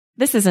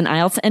This is an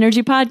IELTS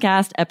Energy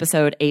Podcast,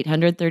 episode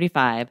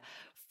 835.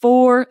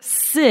 4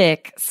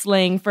 sick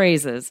slang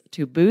phrases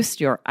to boost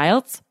your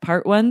IELTS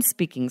Part 1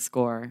 speaking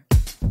score.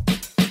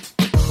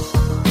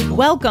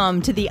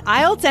 Welcome to the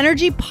IELTS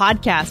Energy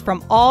Podcast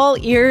from All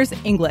Ears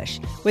English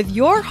with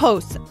your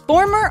hosts,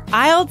 former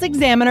IELTS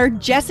examiner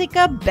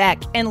Jessica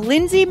Beck and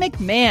Lindsay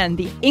McMahon,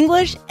 the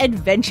English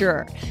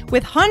adventurer.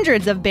 With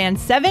hundreds of Band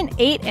 7,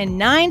 8, and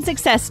 9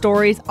 success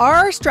stories,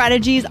 our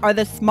strategies are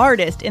the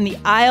smartest in the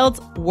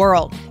IELTS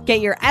world. Get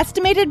your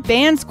estimated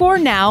band score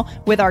now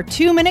with our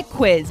 2-minute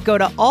quiz. Go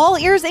to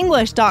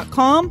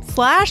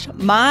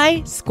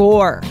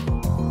allearsenglish.com/myscore.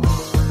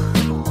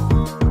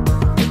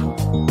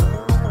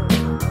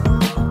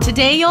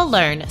 Today you'll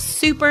learn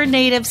super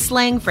native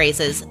slang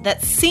phrases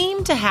that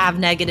seem to have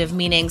negative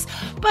meanings,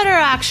 but are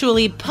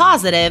actually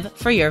positive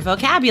for your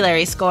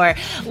vocabulary score.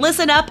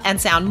 Listen up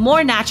and sound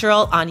more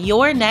natural on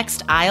your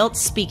next IELTS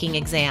speaking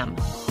exam.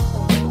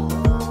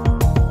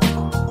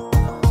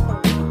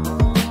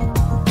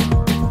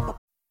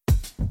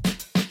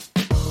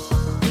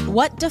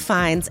 What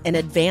defines an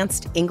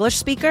advanced English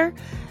speaker?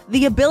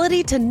 The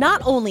ability to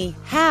not only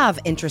have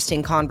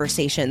interesting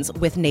conversations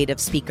with native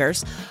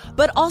speakers,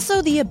 but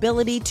also the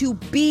ability to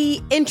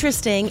be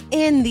interesting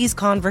in these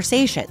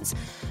conversations.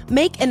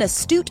 Make an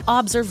astute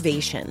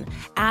observation,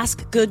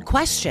 ask good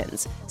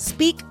questions,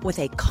 speak with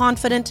a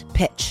confident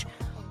pitch.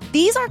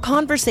 These are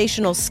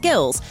conversational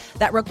skills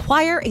that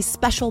require a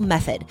special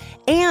method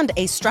and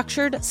a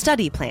structured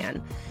study plan.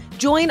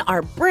 Join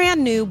our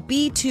brand new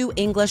B2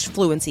 English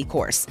Fluency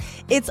course.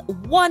 It's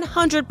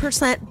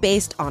 100%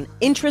 based on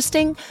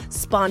interesting,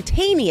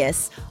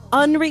 spontaneous,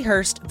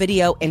 unrehearsed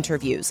video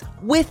interviews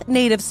with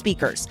native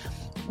speakers.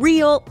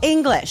 Real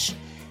English.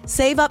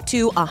 Save up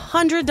to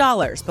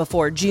 $100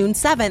 before June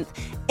 7th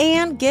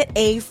and get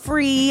a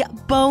free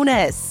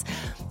bonus.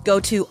 Go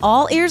to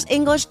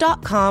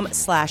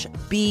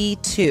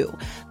allearsenglish.com/B2.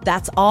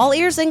 That's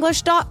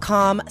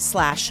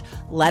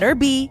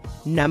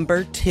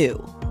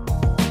allearsenglish.com/B2.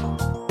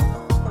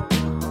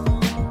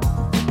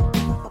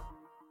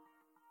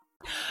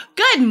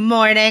 Good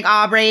morning,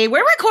 Aubrey.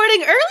 We're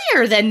recording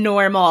earlier than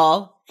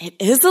normal. It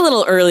is a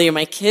little earlier.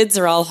 My kids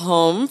are all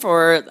home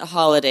for the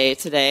holiday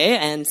today,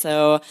 and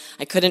so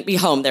I couldn't be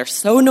home. They're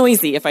so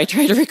noisy if I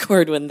try to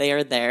record when they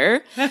are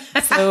there.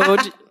 So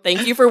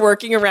thank you for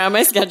working around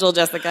my schedule,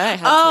 Jessica. I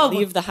had to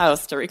leave the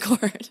house to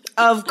record.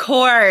 Of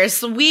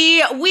course.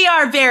 We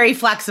are very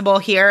flexible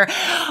here.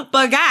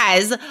 But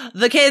guys,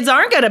 the kids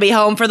aren't going to be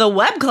home for the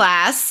web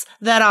class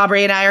that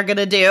Aubrey and I are going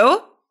to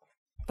do.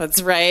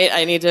 That's right.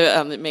 I need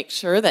to make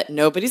sure that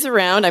nobody's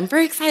around. I'm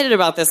very excited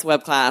about this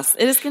web class.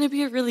 It is going to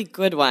be a really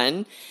good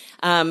one.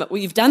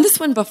 We've done this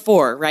one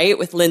before, right,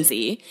 with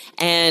Lindsay,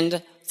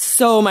 and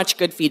so much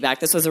good feedback.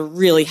 This was a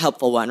really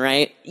helpful one,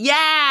 right?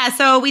 Yeah,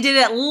 so we did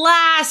it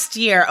last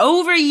year.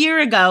 Over a year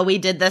ago, we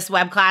did this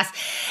web class,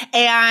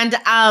 and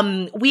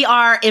we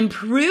are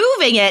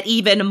improving it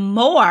even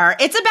more.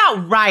 It's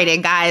about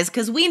writing, guys,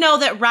 because we know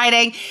that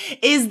writing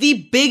is the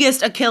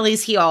biggest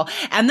Achilles heel,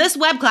 and this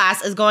web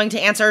class is going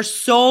to answer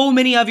so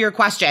many of your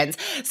questions.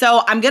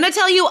 So I'm going to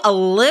tell you a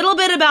little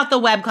bit about the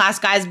web class,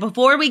 guys,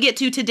 before we get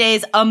to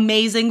today's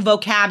amazing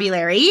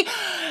vocabulary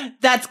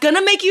that's going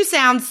to make you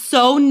sound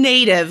so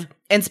native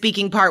in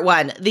speaking part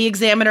 1. The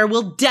examiner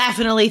will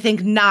definitely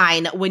think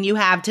 9 when you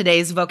have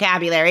today's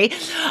vocabulary.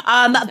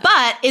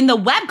 But in the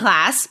web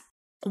class,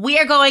 we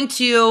are going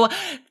to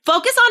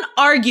focus on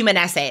argument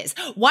essays.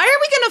 Why are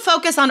we going to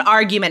focus on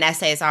argument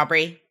essays,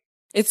 Aubrey?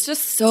 It's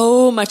just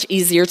so much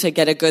easier to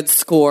get a good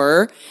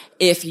score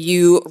if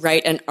you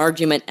write an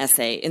argument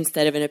essay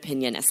instead of an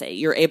opinion essay.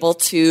 You're able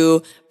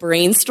to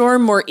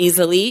brainstorm more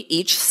easily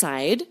each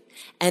side,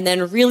 and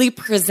then really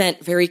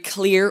present very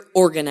clear,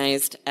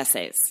 organized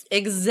essays.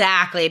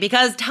 Exactly,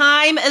 because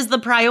time is the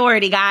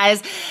priority,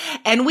 guys.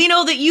 And we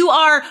know that you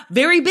are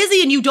very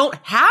busy and you don't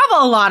have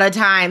a lot of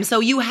time. So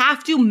you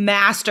have to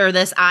master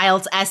this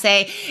IELTS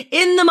essay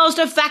in the most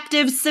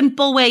effective,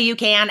 simple way you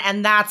can.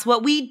 And that's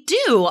what we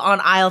do on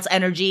IELTS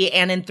Energy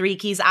and in 3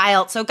 Keys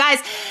IELTS. So guys,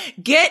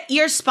 get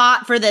your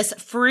spot for this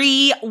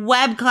free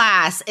web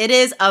class. It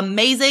is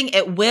amazing.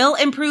 It will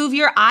improve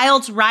your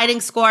IELTS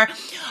writing score.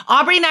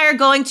 Aubrey and I are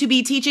going to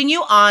be teaching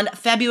you on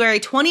February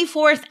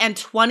 24th and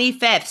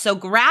 25th. So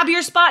grab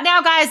your spot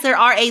now, guys. There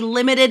are a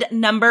limited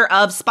number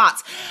of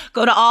spots.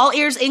 Go to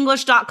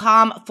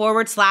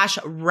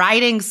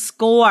allearsenglish.com/writing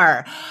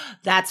score.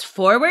 That's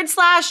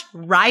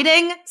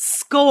 /writing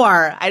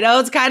score. I know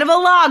it's kind of a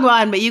long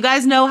one, but you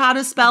guys know how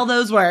to spell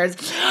those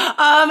words.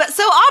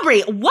 So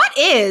Aubrey, what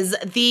is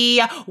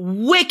the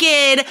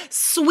wicked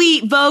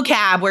sweet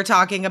vocab we're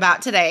talking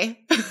about today?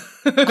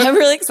 I'm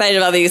really excited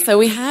about these. So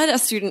we had a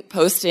student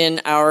post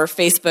in our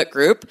Facebook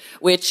group,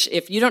 which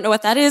if you don't know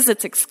what that is,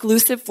 it's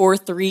exclusive for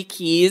 3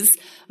 Keys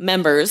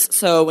members.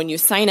 So when you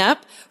sign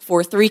up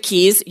for 3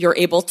 Keys, you're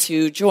able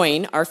to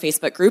join our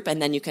Facebook group,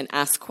 and then you can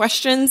ask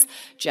questions.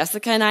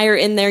 Jessica and I are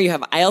in there. You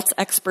have IELTS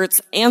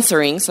experts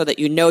answering so that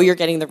you know you're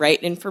getting the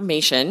right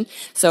information.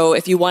 So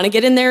if you want to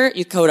get in there,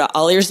 you go to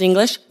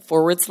allearsenglish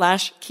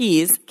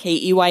 /keys,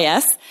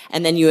 KEYS,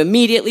 and then you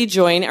immediately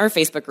join our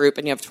Facebook group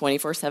and you have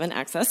 24/7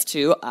 access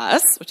to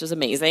us, which is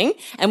amazing.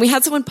 And we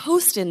had someone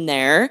post in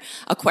there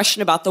a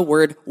question about the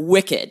word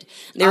wicked.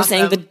 They were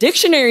saying the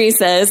dictionary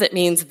says it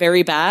means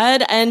very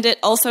bad and it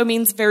also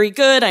means very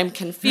good. I'm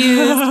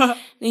confused.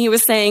 And he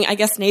was saying, I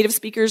guess native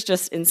speakers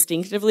just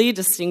instinctively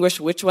distinguish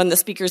which one the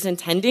speaker's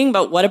intending,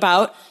 but what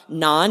about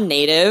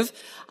non-native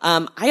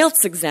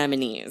IELTS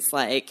examinees?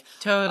 Like,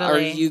 are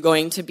you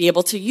going to be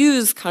able to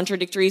use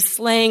contradictory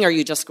slang? Are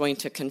you just going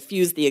to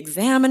confuse the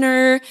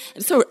examiner?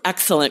 It's an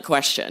excellent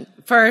question.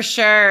 For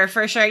sure.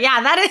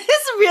 Yeah, that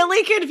is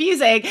really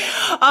confusing.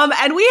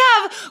 And we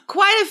have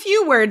quite a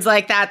few words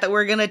like that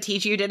we're going to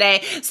teach you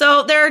today.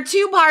 So there are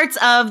two parts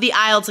of the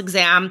IELTS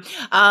exam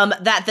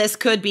that this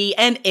could be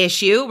an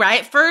issue,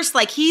 right? First,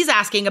 like he's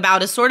asking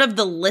about is sort of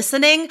the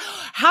listening.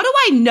 How do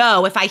I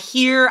know if I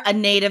hear a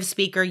native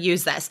speaker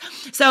use this?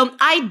 So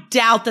I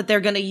doubt that they're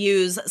going to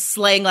use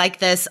slang like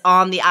this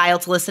on the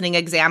IELTS listening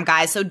exam,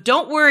 guys. So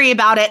don't worry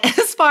about it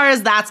as far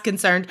as that's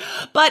concerned.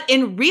 But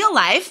in real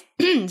life,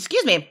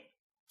 excuse me,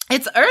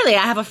 it's early.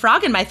 I have a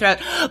frog in my throat.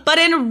 But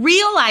in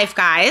real life,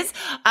 guys,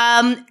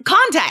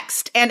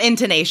 context and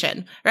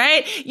intonation,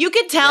 right? You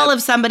could tell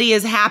if somebody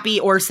is happy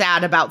or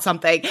sad about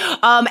something.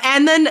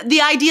 And then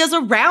the ideas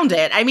around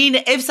it. I mean,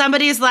 if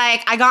somebody's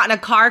like, I got in a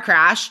car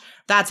crash,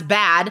 that's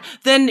bad,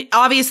 then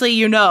obviously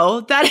you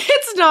know that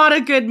it's not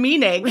a good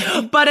meaning.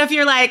 But if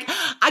you're like,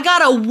 I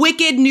got a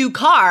wicked new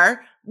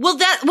car, well,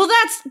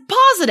 that's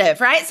positive,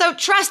 right? So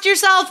trust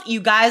yourself. You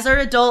guys are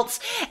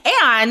adults.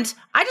 And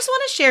I just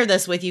want to share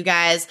this with you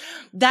guys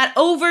that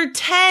over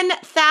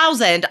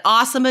 10,000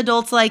 awesome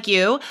adults like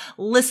you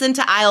listen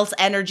to IELTS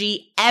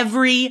Energy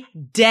every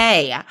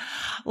day.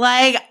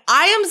 Like,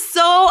 I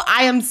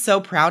am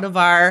so proud of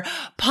our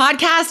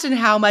podcast and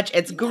how much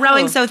it's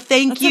growing. So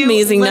thank you,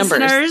 amazing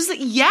listeners. Numbers.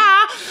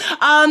 Yeah.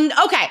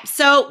 Okay.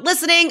 So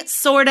listening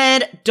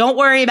sorted. Don't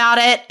worry about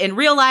it. In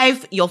real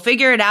life, you'll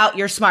figure it out.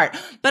 You're smart.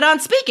 But on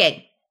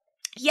speaking,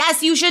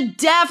 yes, you should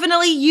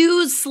definitely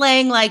use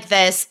slang like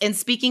this in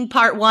speaking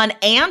part 1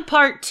 and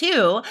part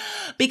 2,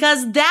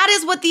 because that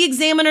is what the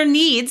examiner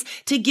needs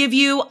to give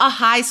you a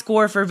high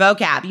score for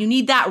vocab. You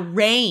need that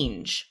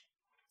range.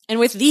 And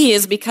with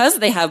these, because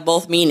they have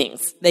both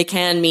meanings, they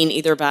can mean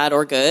either bad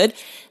or good,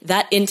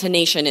 that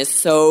intonation is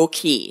so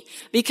key.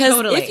 Because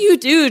if you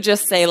do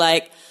just say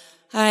like,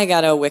 I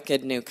got a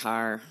wicked new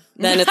car,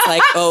 then it's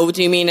like, oh,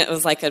 do you mean it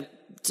was like a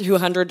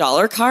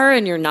 $200 car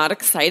and you're not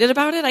excited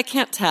about it? I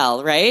can't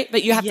tell, right?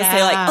 But you have to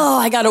say like, oh,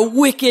 I got a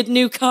wicked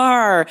new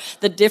car.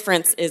 The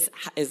difference is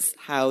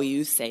how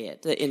you say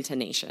it, the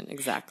intonation.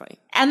 Exactly.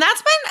 And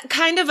that's been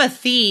kind of a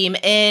theme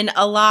in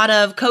a lot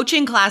of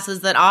coaching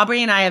classes that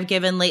Aubrey and I have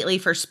given lately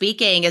for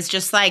speaking, is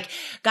just like,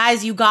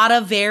 guys, you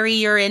gotta vary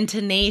your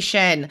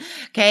intonation.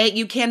 Okay.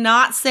 You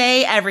cannot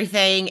say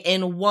everything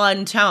in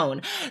one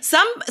tone.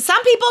 Some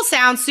people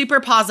sound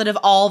super positive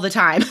all the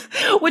time,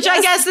 which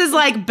I guess is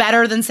like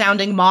better than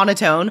sounding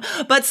monotone,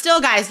 but still,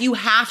 guys, you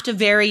have to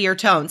vary your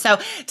tone. So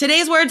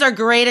today's words are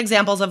great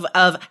examples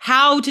of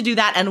how to do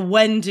that and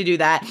when to do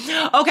that.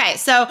 Okay.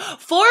 So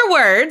 4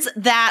 words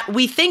that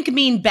we think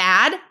mean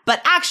bad,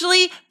 but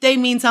actually they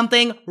mean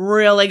something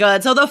really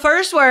good. So the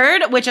first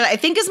word, which I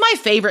think is my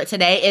favorite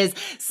today, is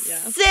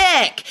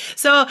sick.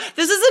 So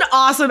this is an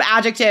awesome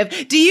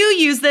adjective. Do you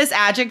use this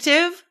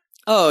adjective?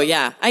 Oh,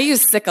 yeah. I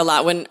use sick a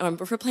lot when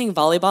if we're playing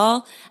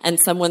volleyball and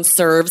someone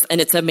serves and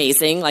it's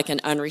amazing, like an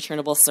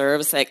unreturnable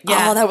serve. It's like,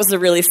 oh, that was a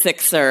really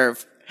sick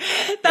serve.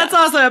 That's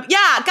awesome.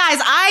 Yeah, guys,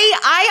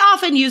 I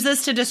often use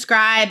this to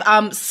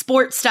describe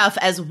sport stuff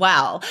as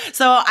well.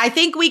 So I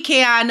think we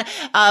can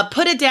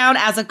put it down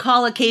as a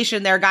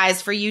collocation there, guys,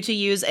 for you to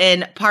use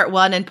in part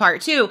 1 and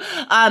part 2.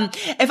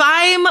 If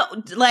I'm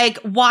like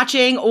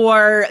watching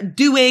or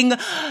doing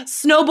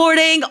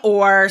snowboarding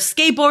or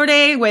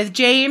skateboarding with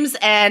James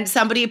and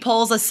somebody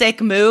pulls a sick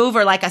move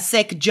or like a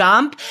sick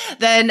jump,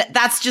 then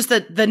that's just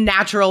the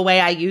natural way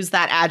I use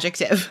that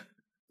adjective.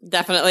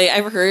 Definitely.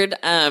 I've heard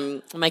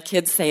my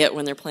kids say it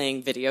when they're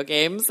playing video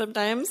games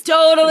sometimes.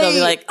 Totally. They'll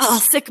be like,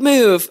 oh, sick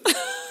move.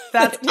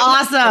 That's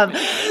awesome.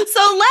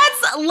 So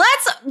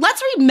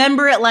let's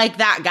remember it like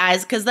that,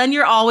 guys, because then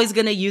you're always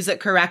going to use it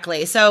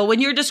correctly. So when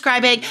you're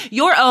describing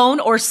your own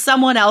or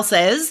someone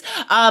else's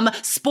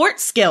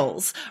sports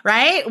skills,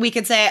 right? We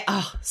could say,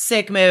 oh,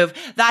 sick move.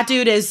 That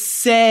dude is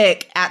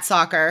sick at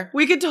soccer.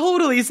 We could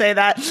totally say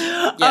that.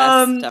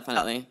 Yes,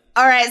 definitely.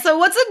 All right. So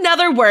what's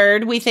another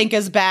word we think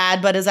is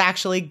bad but is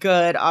actually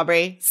good,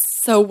 Aubrey?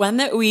 So one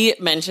that we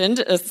mentioned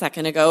a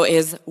second ago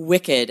is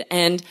wicked.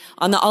 And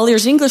on the All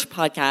Ears English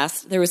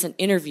podcast, there was an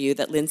interview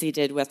that Lindsay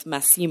did with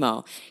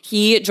Massimo.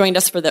 He joined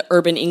us for the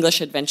Urban English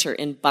Adventure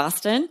in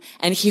Boston,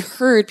 and he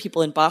heard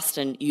people in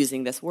Boston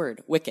using this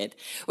word, wicked,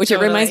 which it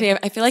reminds me of,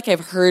 I feel like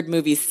I've heard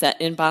movies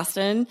set in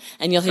Boston,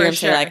 and you'll hear him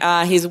say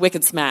like, he's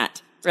wicked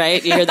smart,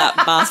 right? You hear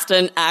that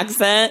Boston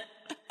accent.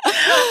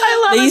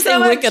 I love it. They say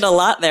wicked a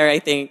lot there, I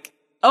think.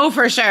 Oh,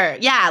 for sure.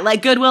 Yeah,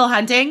 like Goodwill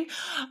Hunting.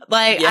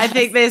 Like, yes. I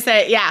think they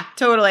say, yeah,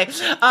 totally.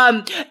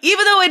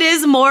 Even though it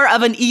is more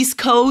of an East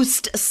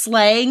Coast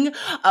slang,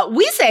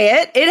 we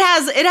say it. It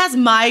has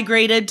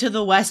migrated to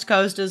the West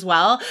Coast as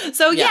well.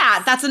 So yes.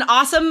 Yeah, that's an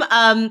awesome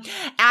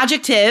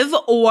adjective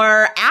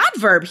or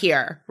adverb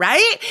here,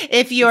 right?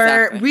 If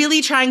you're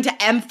really trying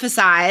to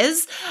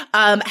emphasize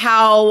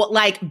how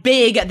like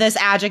big this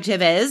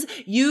adjective is,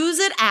 use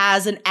it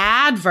as an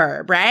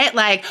adverb, right?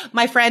 Like,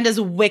 my friend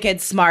is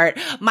wicked smart.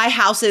 My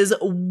house is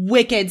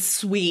wicked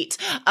sweet.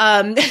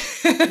 I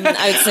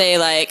would say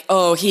like,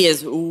 oh, he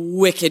is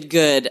wicked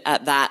good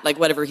at that, like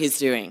whatever he's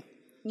doing.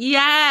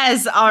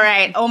 Yes. All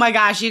right. Oh my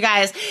gosh, you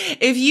guys,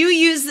 if you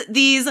use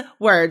these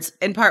words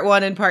in part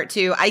 1 and part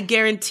 2, I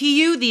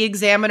guarantee you the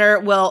examiner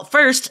will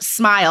first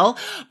smile,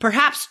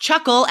 perhaps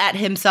chuckle at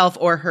himself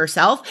or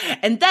herself,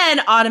 and then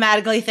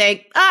automatically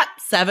think,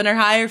 7 or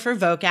higher for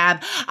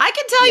vocab. I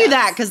can tell you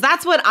that because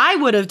that's what I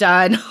would have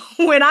done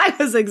when I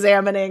was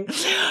examining.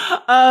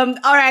 All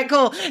right,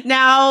 cool.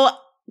 Now,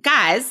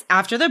 guys,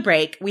 after the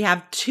break, we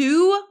have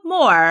 2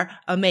 more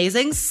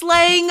amazing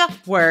slang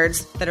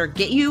words that'll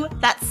get you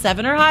that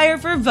 7 or higher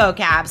for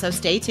vocab, so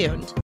stay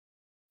tuned.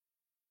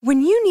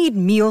 When you need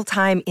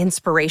mealtime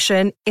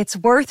inspiration, it's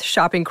worth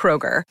shopping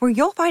Kroger, where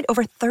you'll find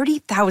over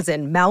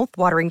 30,000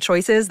 mouth-watering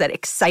choices that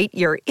excite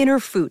your inner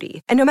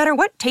foodie. And no matter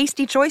what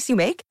tasty choice you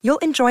make, you'll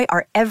enjoy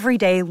our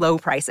everyday low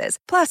prices,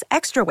 plus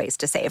extra ways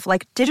to save,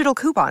 like digital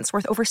coupons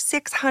worth over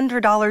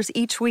 $600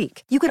 each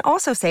week. You can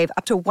also save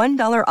up to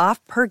 $1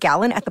 off per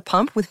gallon at the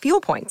pump with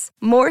fuel points.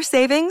 More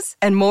savings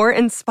and more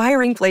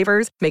inspiring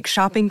flavors make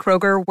shopping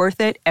Kroger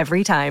worth it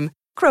every time.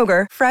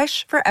 Kroger,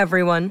 fresh for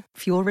everyone.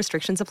 Fuel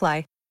restrictions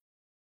apply.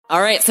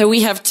 All right, so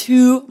we have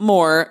 2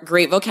 more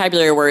great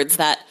vocabulary words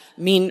that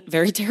mean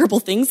very terrible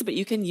things, but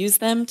you can use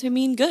them to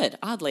mean good,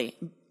 oddly.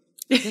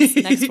 This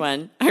next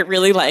one I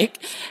really like.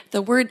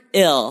 The word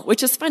ill,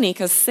 which is funny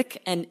because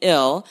sick and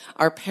ill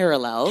are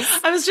parallels.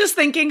 I was just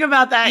thinking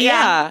about that.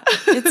 Yeah.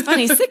 It's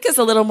funny. Sick is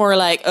a little more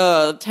like,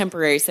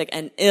 temporary sick,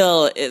 and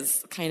ill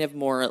is kind of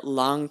more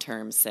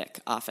long-term sick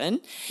often.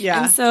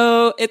 Yeah. And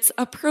so it's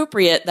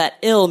appropriate that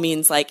ill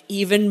means like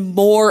even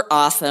more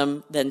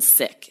awesome than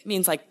sick. It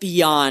means like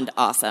beyond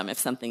awesome if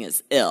something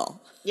is ill.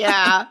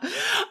 Yeah.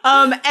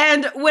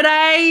 And when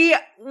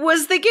I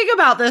was thinking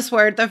about this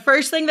word, the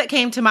first thing that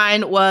came to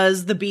mind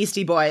was the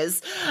Beastie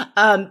Boys.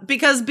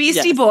 Because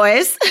Beastie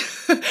Boys,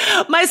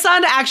 my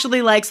son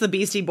actually likes the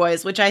Beastie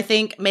Boys, which I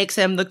think makes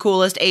him the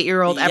coolest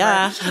 8-year-old ever.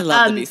 Yeah, I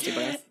love the Beastie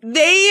Boys.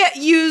 They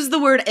use the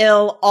word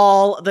ill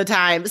all the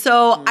time.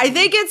 So I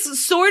think it's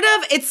sort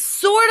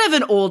of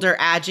an older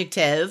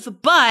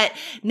adjective, but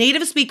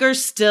native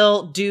speakers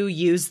still do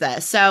use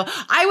this. So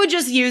I would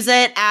just use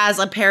it as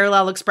a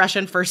parallel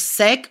expression for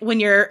sick when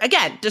you're,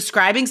 again,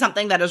 describing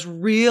something that is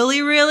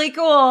really, really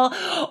cool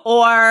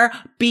or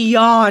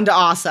beyond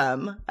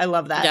awesome. I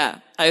love that. Yeah.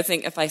 I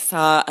think if I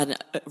saw a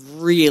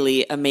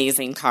really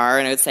amazing car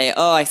and I would say,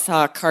 oh, I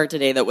saw a car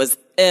today that was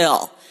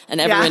ill. And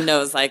everyone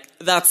knows, like,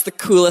 that's the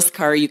coolest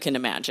car you can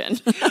imagine.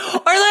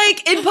 Or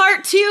like in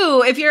part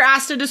 2, if you're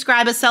asked to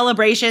describe a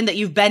celebration that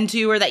you've been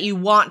to or that you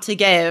want to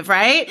give,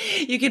 right?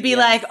 You could be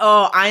like,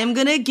 oh, I am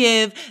going to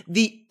give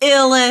the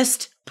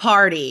illest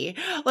party.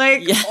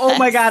 Like, oh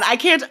my God, I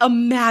can't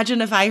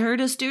imagine if I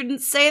heard a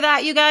student say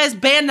that, you guys.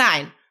 Band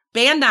 9.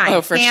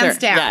 Oh, for hands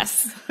sure. down.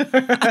 Yes.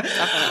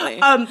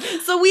 Definitely.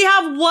 So we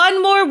have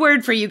one more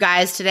word for you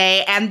guys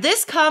today, and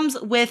this comes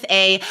with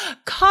a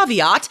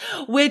caveat,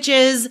 which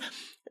is,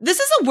 this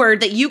is a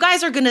word that you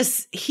guys are going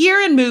to hear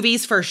in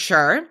movies for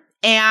sure,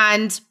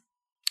 and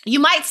you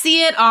might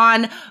see it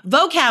on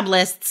vocab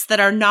lists that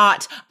are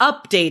not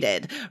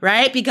updated,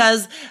 right?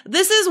 Because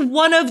this is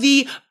one of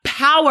the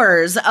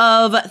powers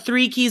of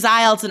 3 Keys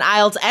IELTS and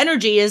IELTS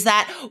Energy is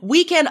that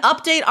we can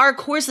update our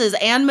courses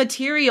and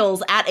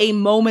materials at a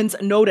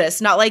moment's notice,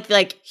 not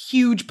like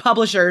huge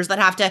publishers that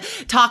have to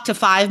talk to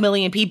 5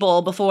 million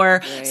people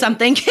before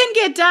something can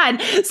get done.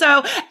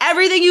 So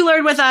everything you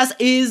learn with us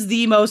is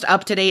the most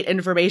up-to-date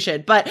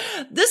information. But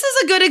this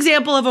is a good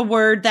example of a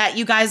word that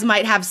you guys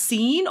might have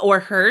seen or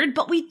heard,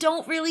 but we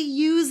don't really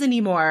use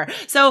anymore.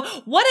 So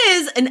what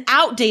is an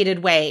outdated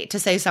way to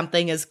say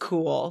something is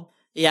cool?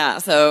 Yeah,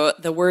 so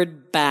the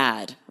word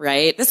bad,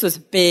 right? This was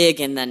big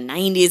in the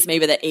 90s,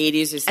 maybe the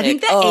 80s. You say, I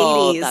think the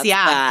 80s, that's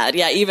yeah. bad.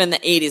 Yeah, even the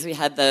 80s, we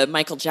had the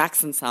Michael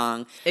Jackson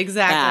song.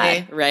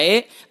 Exactly. Bad,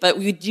 right? But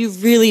you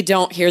really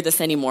don't hear this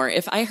anymore.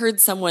 If I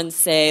heard someone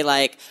say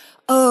like,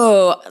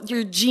 oh,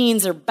 your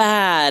jeans are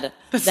bad,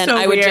 then so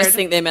I would weird. just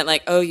think they meant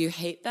like, oh, you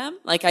hate them?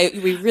 Like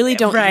we really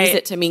don't use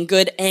it to mean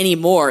good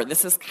anymore.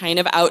 This is kind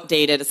of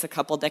outdated. It's a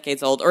couple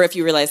decades old. Or if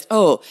you realized,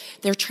 oh,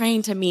 they're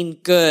trying to mean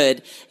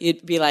good,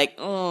 you'd be like,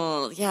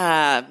 oh,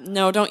 yeah,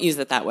 no, don't use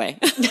it that way.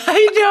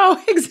 I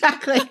know,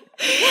 exactly.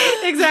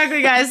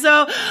 Exactly, guys.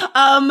 So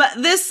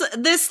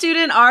this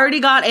student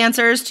already got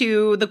answers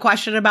to the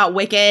question about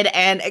Wicked.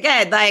 And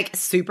again, like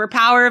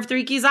superpower of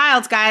 3 Keys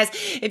IELTS, guys.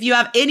 If you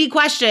have any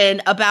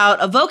question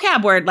about a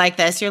vocab word like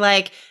this, you're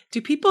like,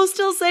 Do people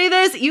still say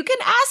this? You can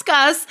ask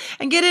us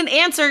and get an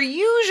answer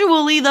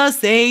usually the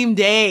same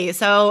day.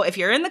 So if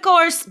you're in the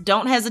course,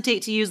 don't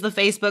hesitate to use the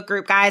Facebook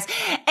group, guys.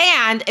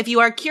 And if you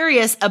are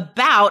curious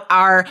about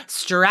our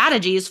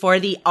strategies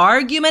for the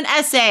argument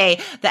essay,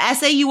 the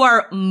essay you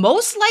are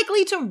most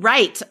likely to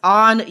write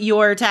on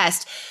your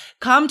test,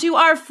 come to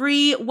our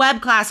free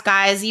web class,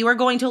 guys. You are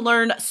going to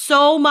learn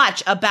so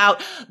much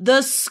about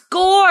the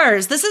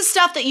scores. This is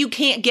stuff that you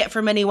can't get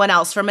from anyone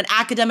else, from an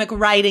academic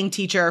writing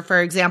teacher,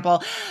 for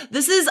example.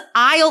 This is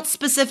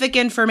IELTS-specific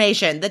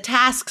information, the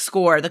task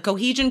score, the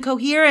cohesion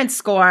coherence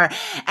score.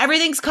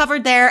 Everything's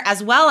covered there,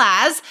 as well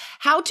as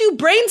how to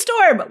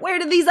brainstorm. Where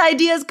did these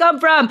ideas come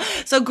from?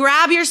 So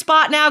grab your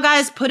spot now,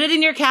 guys. Put it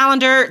in your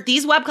calendar.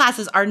 These web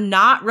classes are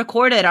not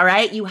recorded, all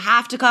right? You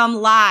have to come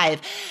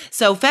live.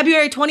 So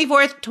February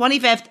 24th,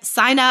 25th,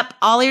 sign up,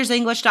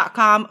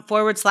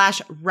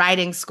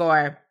 allearsenglish.com/writing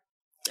score.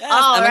 Yes,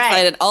 I'm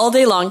excited. All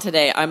day long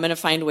today, I'm going to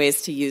find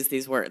ways to use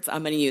these words.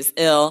 I'm going to use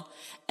ill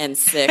and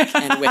sick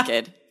and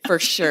wicked for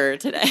sure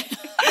today.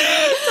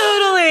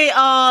 Totally.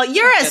 Oh,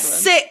 you're a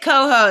sick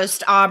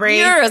co-host, Aubrey.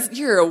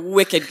 You're a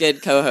wicked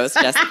good co-host,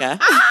 Jessica.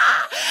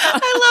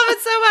 I love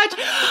it so much.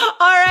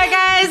 All right,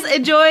 guys,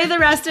 enjoy the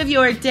rest of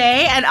your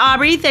day. And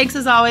Aubrey, thanks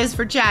as always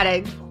for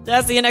chatting.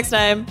 Yeah, see you next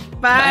time.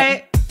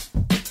 Bye.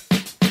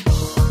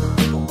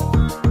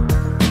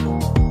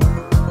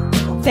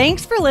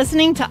 Thanks for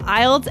listening to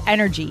IELTS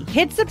Energy.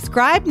 Hit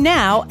subscribe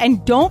now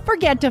and don't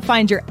forget to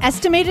find your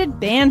estimated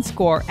band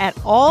score at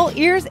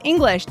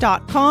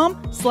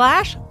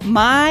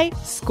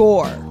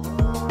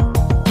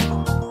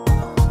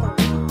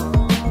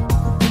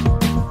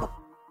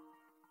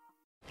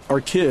allearsenglish.com/myscore.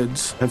 Our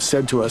kids have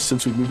said to us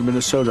since we moved to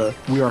Minnesota,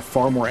 we are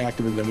far more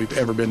active than we've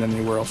ever been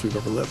anywhere else we've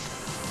ever lived.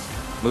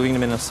 Moving to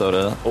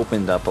Minnesota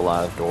opened up a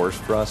lot of doors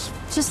for us.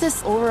 Just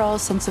this overall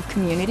sense of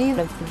community,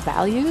 of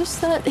values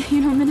that,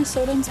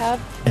 Minnesotans have.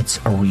 It's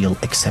a real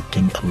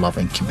accepting,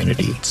 loving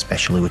community,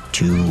 especially with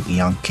 2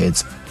 young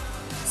kids.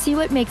 See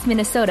what makes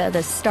Minnesota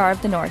the star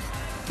of the North.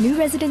 New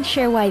residents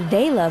share why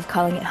they love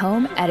calling it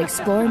home at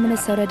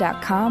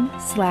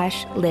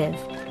exploreminnesota.com/live.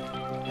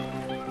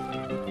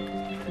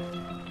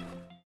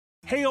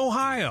 Hey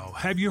Ohio,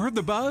 have you heard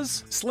the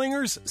buzz?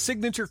 Slinger's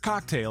signature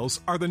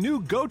cocktails are the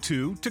new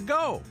go-to to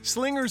go.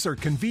 Slingers are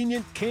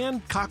convenient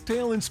canned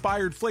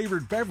cocktail-inspired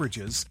flavored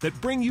beverages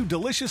that bring you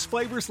delicious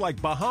flavors like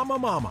Bahama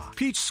Mama,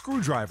 Peach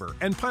Screwdriver,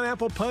 and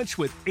Pineapple Punch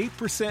with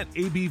 8%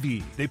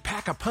 ABV. They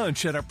pack a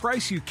punch at a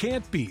price you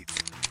can't beat.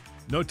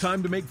 No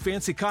time to make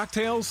fancy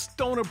cocktails?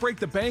 Don't want to break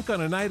the bank on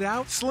a night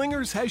out?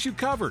 Slingers has you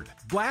covered.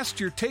 Blast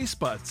your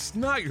taste buds,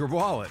 not your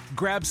wallet.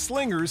 Grab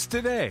Slingers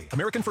today.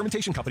 American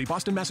Fermentation Company,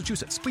 Boston,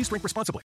 Massachusetts. Please drink responsibly.